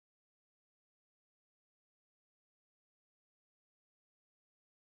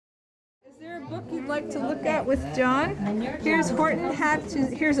there a book you'd like to look at with John? Here's Horton Hatch.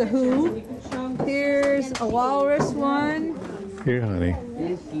 Here's a Who. Here's a walrus one. Here, honey.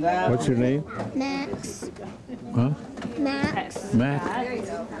 What's your name? Max. Huh? Max. Matt?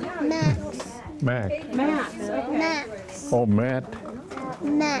 Max. Mac. Max. Okay. Max. Oh, Matt.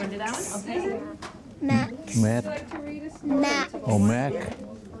 Max. Max. Matt. Max. Oh, Mac.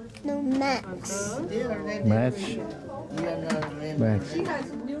 No, Max. Match. Max. She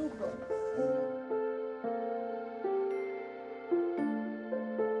has new books.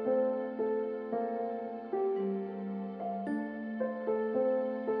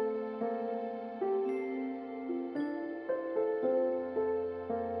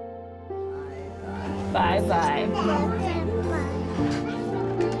 Bye-bye.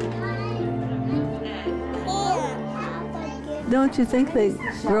 Don't you think they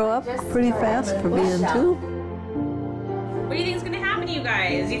grow up pretty fast for being two? What do you think is going to happen to you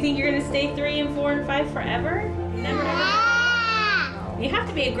guys? You think you're going to stay 3 and 4 and 5 forever? Never, never. You have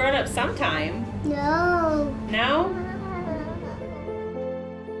to be a grown-up sometime. No. No?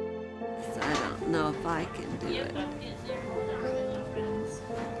 I don't know if I can do it.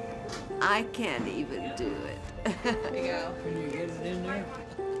 I can't even do it. There you go. Can you get it in there?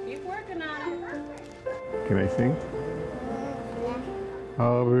 Keep working on it. Can I sing?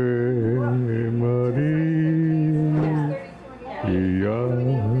 Ave Maria.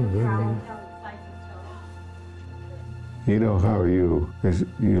 You know how you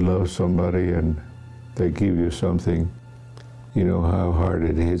love somebody and they give you something, you know how hard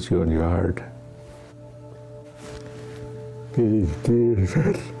it hits you on your heart. Tears,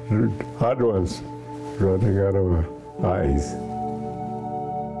 hot ones running out of my eyes.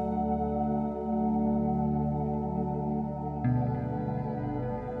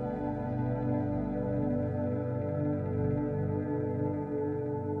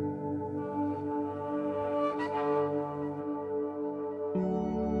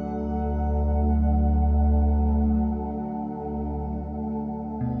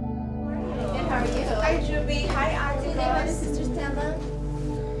 Hi, Juby. Hi, Octopus. Sister Stella.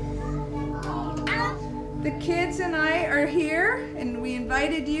 The kids and I are here, and we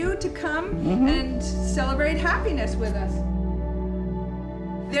invited you to come and celebrate happiness with us.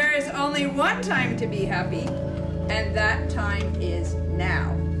 There is only one time to be happy, and that time is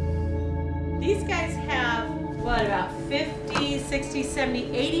now. These guys have, what, about 50, 60,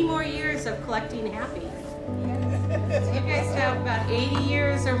 70, 80 more years of collecting happy. So you guys have about 80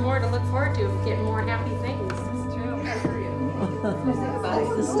 years or more to look forward to of getting more happy things. It's true.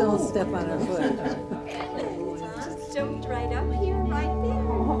 Just don't step on her foot. Jumped right up here, right